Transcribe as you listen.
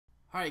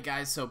Alright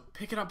guys, so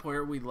picking up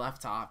where we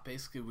left off,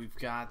 basically we've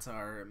got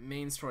our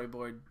main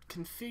storyboard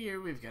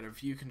configured, we've got our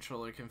view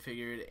controller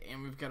configured,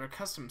 and we've got our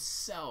custom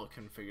cell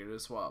configured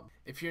as well.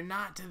 If you're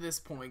not to this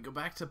point, go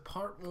back to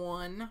part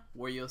 1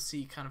 where you'll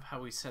see kind of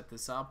how we set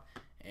this up,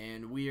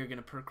 and we are going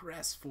to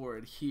progress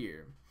forward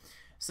here.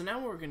 So now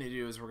what we're going to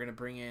do is we're going to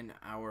bring in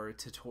our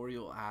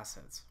tutorial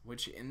assets,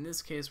 which in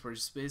this case we're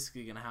just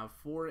basically going to have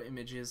 4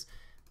 images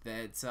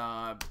that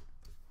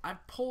I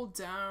pulled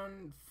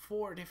down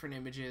 4 different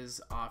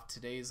images off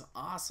today's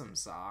awesome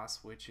sauce,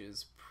 which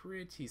is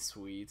pretty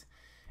sweet.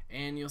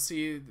 And you'll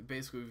see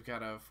basically we've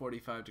got a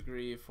 45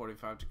 degree,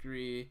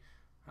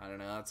 I don't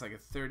know, that's like a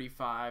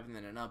 35, and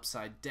then an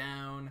upside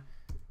down.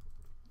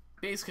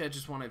 Basically I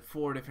just wanted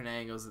 4 different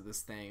angles of this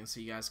thing so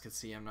you guys could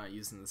see I'm not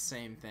using the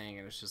same thing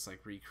and it's just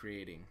like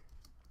recreating.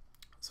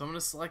 So I'm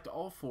going to select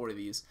all 4 of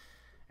these,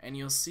 and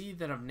you'll see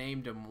that I've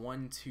named them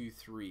 1, 2,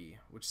 3,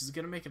 which is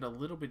going to make it a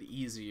little bit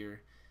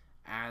easier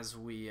as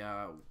we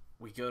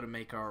go to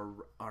make our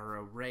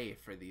array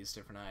for these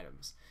different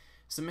items.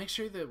 So make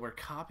sure that we're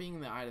copying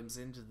the items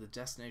into the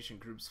destination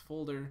groups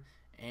folder,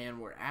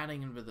 and we're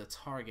adding them to the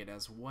target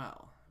as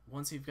well.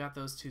 Once you've got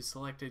those 2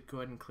 selected, go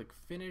ahead and click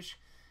finish,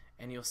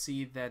 and you'll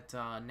see that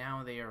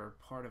now they are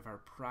part of our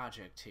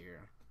project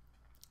here.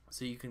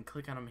 So you can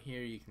click on them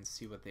here, you can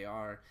see what they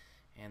are,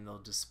 and they'll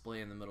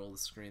display in the middle of the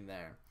screen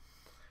there.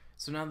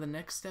 So now the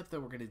next step that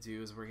we're going to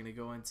do is we're going to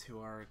go into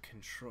our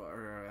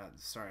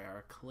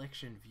our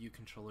collection view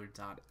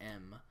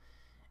controller.m,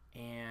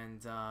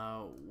 and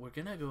we're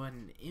going to go ahead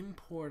and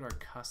import our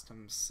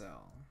custom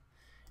cell.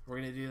 We're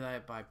going to do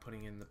that by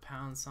putting in the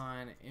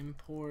 #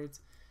 import,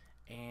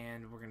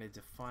 and we're going to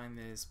define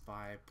this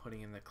by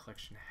putting in the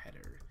collection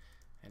header.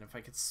 And if I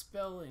could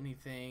spell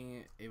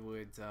anything, it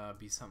would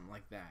be something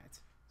like that.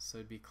 So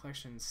it'd be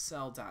collection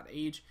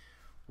cell.h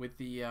with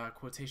the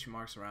quotation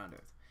marks around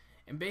it.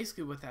 And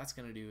basically what that's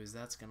going to do is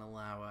that's going to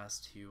allow us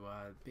to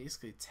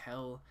basically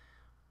tell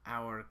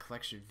our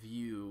collection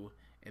view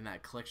in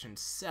that collection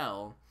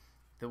cell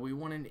that we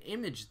want an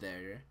image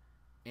there,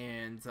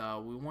 and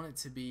we want it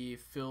to be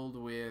filled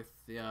with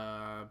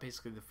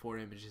basically the 4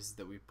 images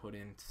that we put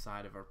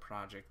inside of our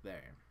project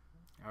there.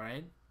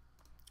 Alright?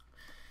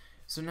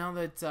 So now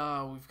that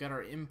we've got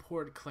our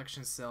import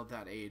collection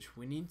cell.h,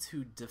 we need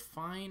to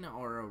define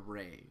our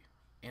array.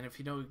 And if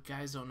you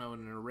guys don't know what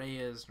an array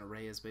is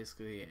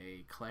basically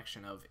a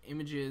collection of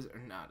images, or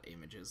not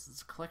images,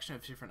 it's a collection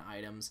of different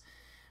items,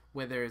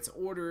 whether it's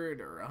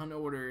ordered or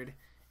unordered.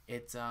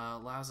 It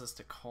allows us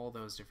to call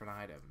those different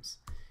items.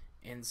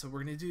 And so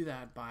we're going to do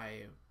that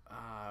by,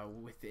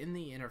 within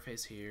the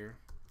interface here,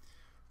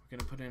 we're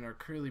going to put in our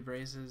curly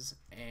braces,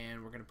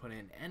 and we're going to put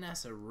in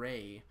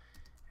NSArray,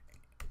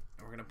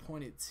 and we're going to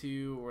point it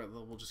to, or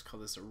we'll just call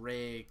this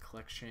array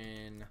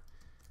collection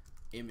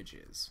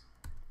images.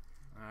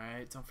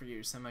 Alright, don't forget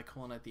your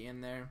semicolon at the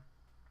end there.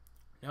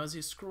 Now as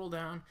you scroll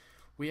down,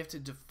 we have to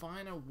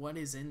define what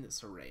is in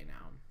this array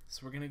now.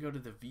 So we're going to go to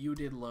the view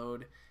did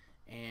load,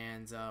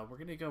 and we're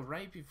going to go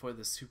right before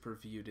the super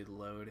view did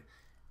load,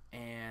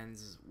 and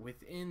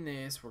within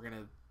this we're going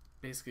to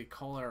basically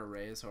call our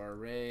array, so our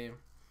array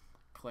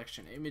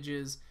collection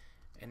images,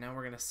 and now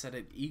we're going to set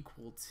it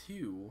equal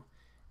to,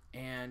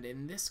 and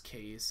in this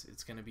case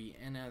it's going to be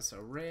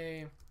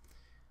NSArray, and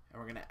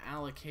we're going to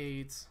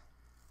allocate.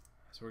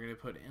 So we're going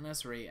to put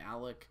NSArray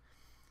alloc,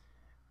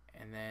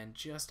 and then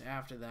just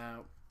after that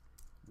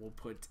we'll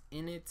put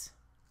init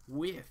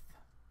with,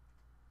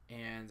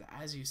 and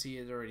as you see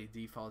it already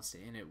defaults to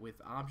init with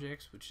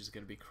objects, which is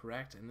going to be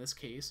correct in this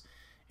case,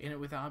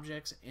 init with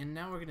objects. And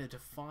now we're going to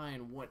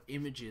define what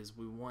images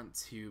we want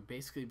to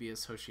basically be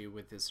associated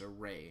with this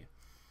array.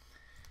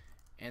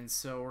 And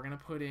so we're going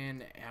to put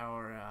in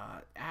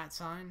our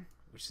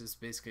 @, which is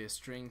basically a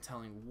string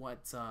telling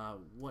what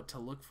to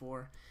look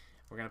for.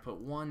 We're going to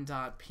put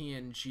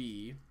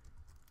 1.png,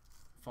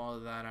 follow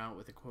that out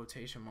with a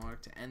quotation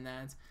mark to end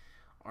that.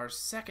 Our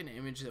second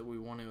image that we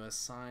want to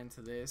assign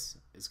to this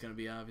is going to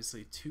be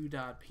obviously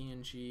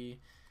 2.png,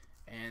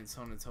 and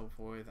so on and so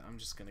forth. I'm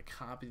just going to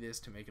copy this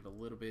to make it a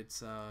little bit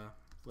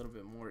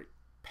more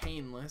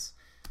painless.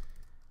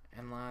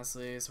 And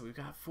lastly, so we've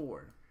got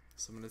 4.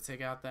 So I'm going to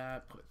take out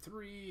that, put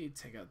 3,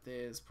 take out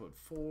this, put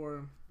 4.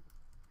 And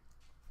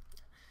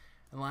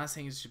the last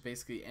thing is just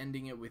basically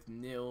ending it with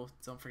nil.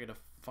 Don't forget a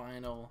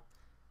final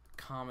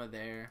comma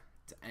there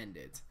to end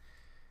it,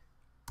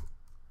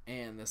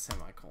 and the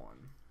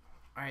semicolon.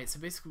 Alright, so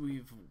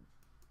basically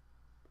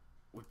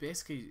we've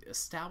basically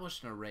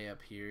established an array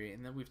up here,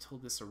 and then we've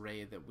told this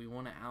array that we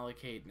want to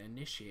allocate and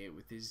initiate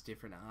with these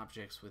different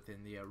objects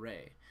within the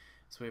array.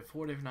 So we have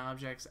 4 different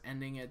objects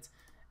ending it,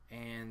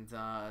 and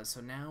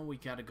so now we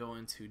got to go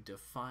into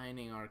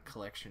defining our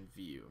collection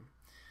view.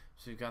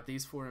 So we've got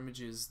these 4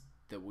 images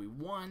that we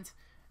want.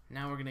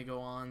 Now we're going to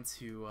go on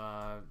to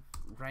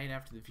right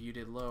after the view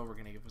did load, we're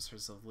going to give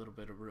ourselves a little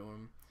bit of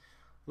room,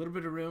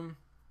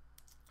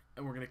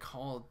 and we're going to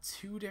call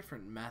 2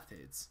 different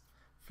methods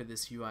for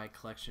this UI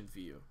collection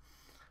view.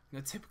 Now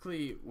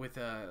typically with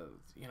a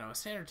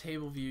standard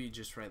table view, you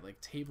just write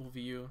like table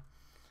view,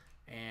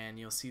 and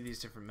you'll see these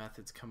different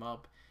methods come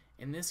up.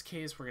 In this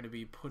case, we're going to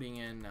be putting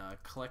in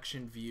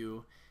collection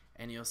view,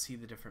 and you'll see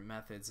the different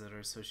methods that are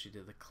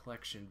associated with the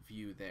collection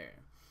view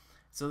there.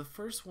 So the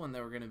first one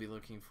that we're going to be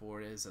looking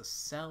for is a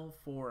cell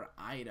for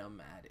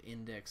item at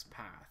index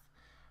path.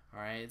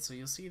 Alright, so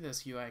you'll see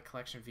this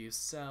UICollectionView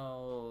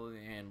cell,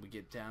 and we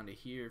get down to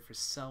here for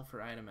cell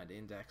for item at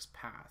index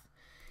path.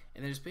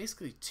 And there's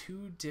basically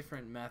two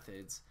different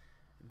methods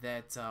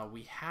that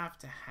we have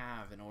to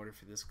have in order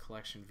for this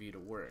collection view to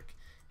work.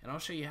 And I'll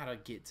show you how to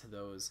get to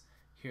those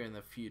here in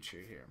the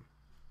future here.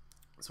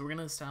 So we're going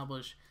to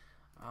establish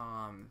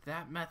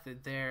that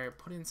method there,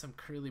 put in some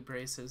curly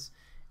braces,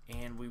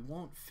 and we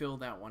won't fill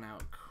that one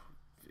out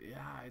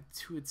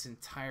to its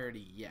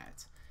entirety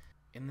yet.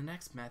 And the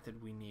next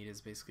method we need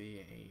is basically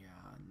a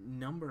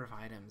number of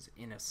items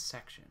in a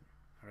section.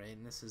 Alright,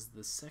 and this is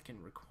the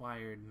second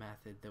required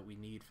method that we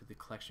need for the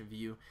collection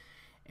view.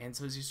 And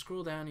so as you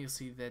scroll down, you'll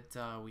see that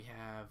we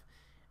have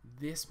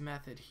this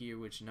method here,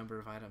 which number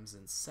of items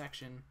in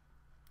section.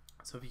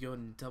 So if you go ahead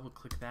and double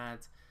click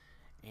that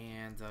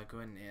and go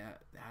ahead and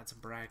add some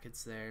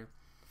brackets there.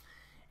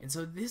 And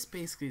so this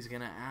basically is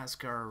going to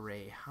ask our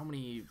array how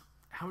many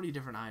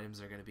different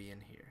items are going to be in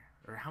here,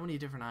 or how many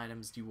different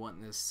items do you want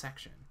in this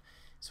section.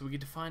 So we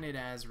could define it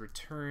as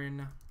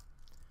return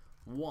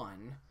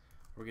 1,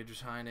 we're going to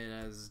define it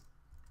as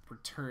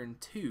return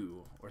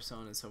 2, or so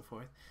on and so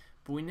forth.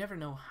 But we never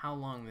know how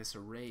long this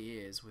array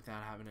is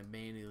without having to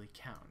manually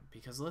count.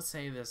 Because let's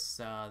say this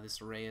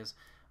array is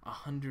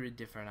 100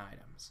 different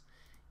items,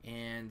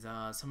 and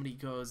somebody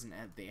goes and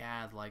they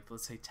add, like,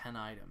 let's say 10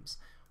 items.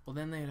 Well,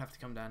 then they'd have to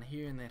come down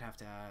here and they'd have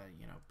to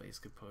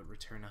basically put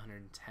return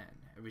 110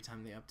 every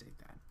time they update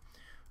that.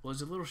 Well,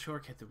 there's a little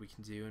shortcut that we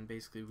can do, and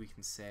basically we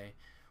can say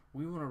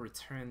we want to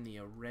return the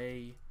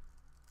array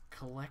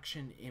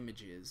collection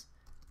images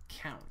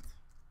count.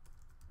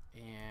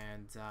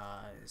 And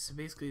so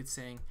basically it's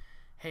saying,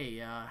 hey,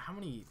 how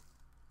many,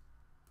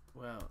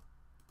 well,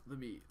 let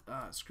me,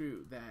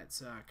 screw that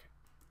suck.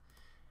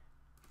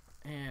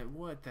 And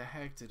what the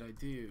heck did I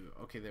do?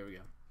 Okay, there we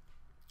go.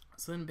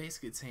 So then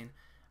basically it's saying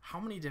how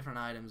many different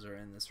items are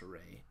in this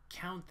array,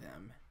 count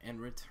them,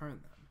 and return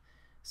them.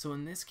 So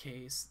in this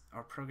case,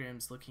 our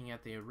program's looking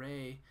at the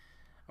array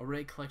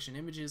collection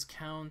images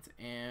count,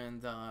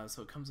 and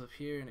so it comes up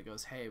here and it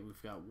goes, hey,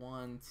 we've got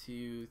 1,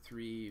 2,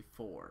 3,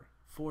 4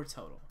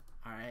 total.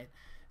 Alright,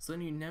 so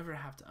then you never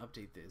have to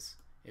update this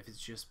if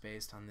it's just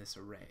based on this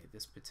array,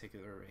 this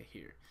particular array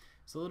here.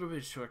 So a little bit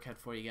of shortcut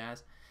for you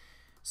guys.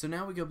 So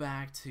now we go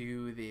back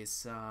to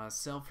this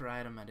cell for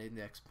item at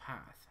index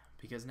path,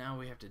 because now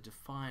we have to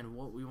define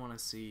what we want to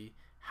see,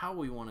 how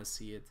we want to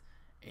see it,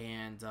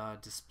 and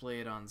display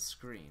it on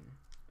screen.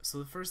 So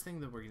the first thing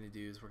that we're going to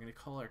do is we're going to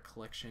call our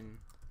collection,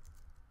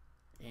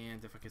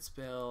 and if I could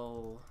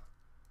spell,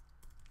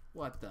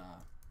 what the?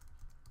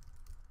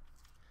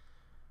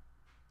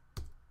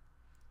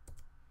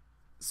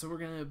 So we're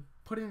going to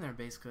put in there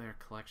basically our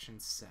collection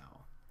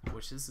cell,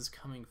 which this is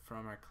coming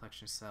from our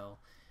collection cell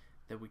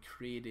that we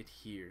created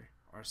here,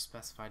 our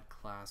specified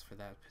class for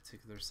that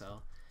particular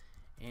cell.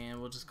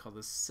 And we'll just call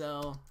this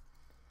cell,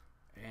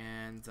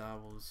 and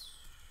we'll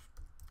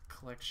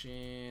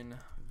collection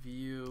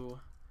view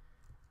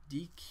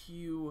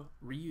DQ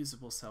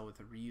reusable cell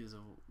with a reuse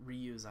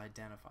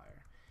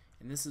identifier.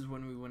 And this is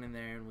when we went in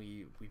there and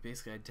we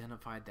basically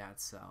identified that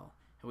cell,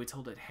 and we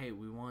told it, hey,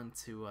 we want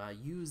to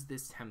use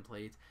this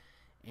template,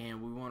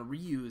 and we want to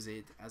reuse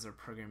it as our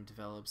program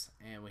develops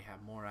and we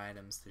have more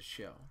items to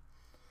show.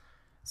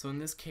 So in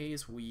this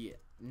case we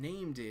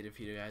named it, if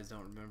you guys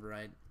don't remember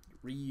right,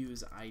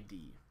 reuse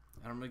ID.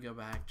 And I'm going to go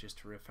back just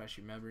to refresh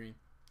your memory.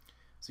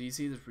 So you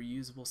see this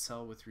reusable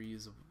cell with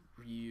reuse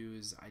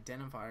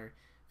identifier.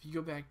 If you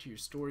go back to your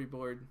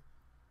storyboard,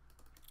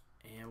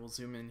 and we'll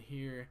zoom in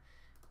here,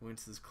 go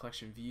into this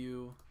collection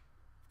view,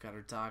 we've got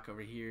our doc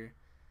over here,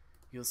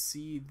 you'll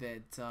see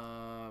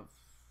that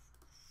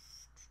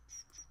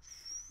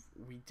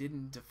we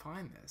didn't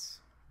define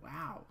this.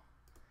 Wow.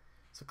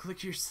 So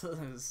click your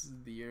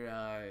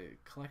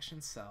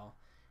collection cell.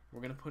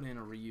 We're going to put in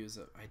a reuse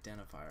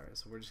identifier.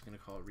 So we're just going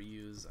to call it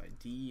reuse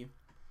ID,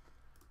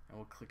 and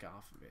we'll click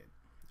off of it.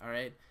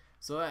 Alright,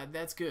 so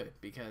that's good,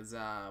 because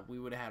we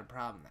would have had a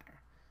problem there.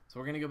 So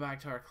we're going to go back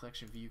to our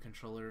collection view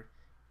controller,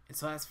 and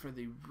so that's for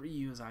the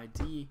reuse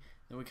ID.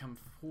 Then we come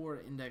for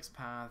index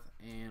path,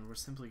 and we're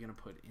simply going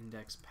to put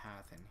index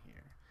path in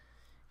here,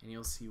 and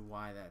you'll see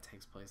why that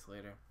takes place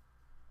later.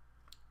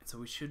 So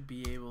we should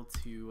be able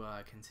to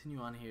continue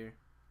on here.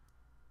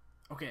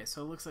 Okay,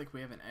 so it looks like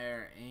we have an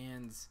error,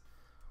 and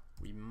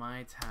we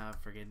might have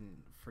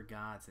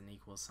forgot an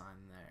equal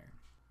sign there.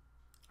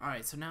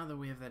 Alright, so now that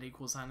we have that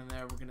equal sign in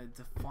there, we're going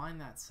to define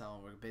that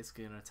cell. We're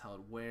basically going to tell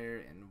it where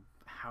and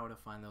how to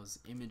find those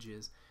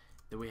images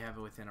that we have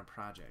within a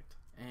project.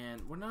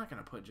 And we're not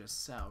going to put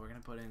just cell. We're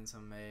going to put in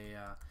some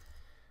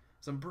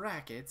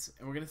brackets,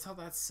 and we're going to tell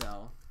that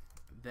cell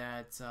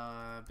that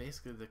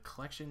basically the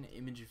collection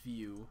image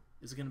view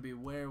is going to be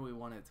where we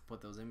want it to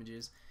put those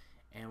images,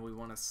 and we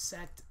want to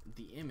set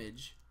the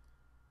image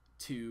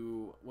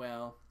to,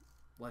 well,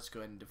 let's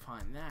go ahead and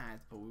define that,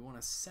 but we want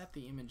to set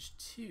the image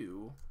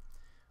to,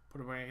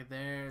 put a bracket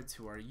there,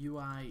 to our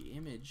UI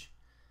image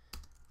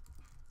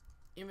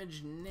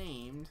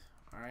named.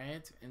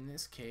 Alright, in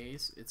this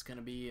case it's going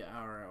to be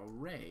our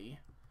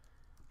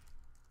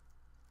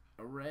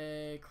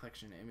array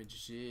collection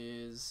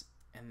images,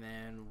 and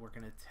then we're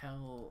going to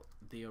tell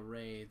the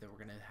array that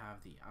we're going to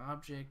have the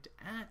object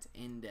at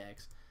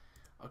index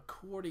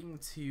according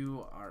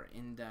to our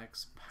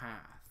index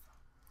path.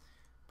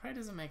 Probably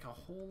doesn't make a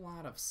whole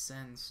lot of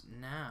sense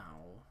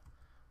now,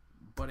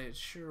 but it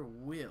sure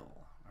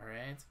will.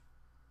 Alright,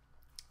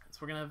 so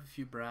we're gonna have a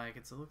few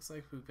brackets. It looks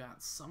like we've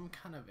got some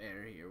kind of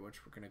error here,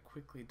 which we're gonna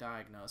quickly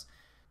diagnose.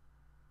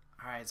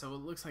 Alright, so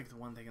it looks like the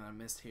one thing that I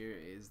missed here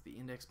is the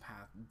index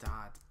path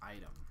dot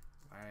item.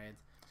 Alright,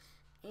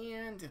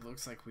 and it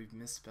looks like we've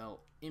misspelled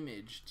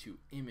image to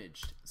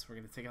imaged, so we're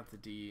gonna take out the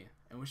D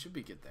and we should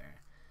be good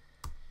there.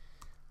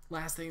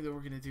 Last thing that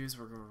we're gonna do is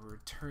we're gonna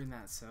return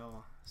that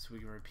cell so we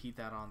can repeat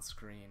that on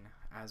screen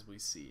as we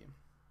see.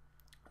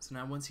 So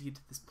now once you get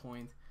to this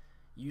point,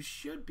 you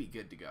should be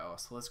good to go.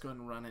 So let's go ahead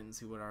and run it and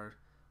see what our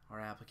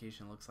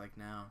application looks like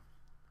now.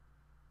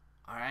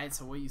 Alright,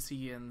 so what you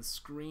see on the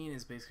screen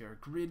is basically our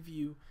grid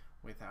view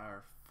with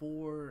our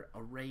 4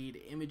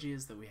 arrayed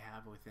images that we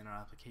have within our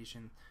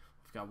application.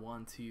 We've got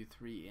 1, 2,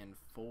 3, and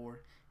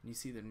 4, and you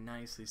see they're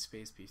nicely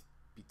spaced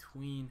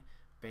between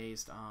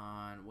based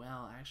on,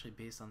 well, actually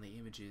based on the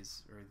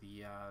images, or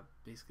the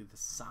basically the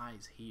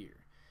size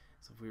here.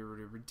 So if we were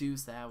to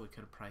reduce that, we could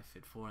have probably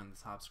fit 4 on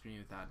the top screen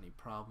without any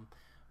problem,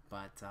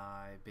 but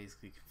it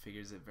basically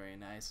configures it very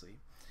nicely.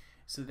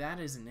 So that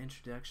is an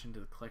introduction to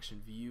the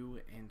collection view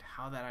and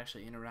how that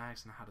actually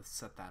interacts and how to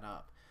set that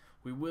up.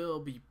 We will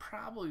be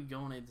probably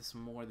going into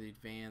some more of the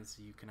advanced.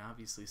 You can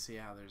obviously see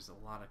how there's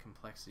a lot of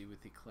complexity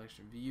with the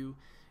collection view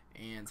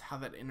and how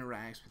that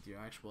interacts with your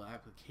actual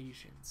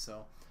application.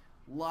 So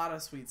a lot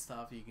of sweet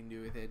stuff you can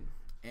do with it,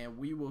 and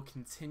we will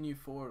continue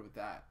forward with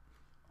that.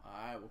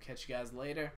 Alright, we'll catch you guys later.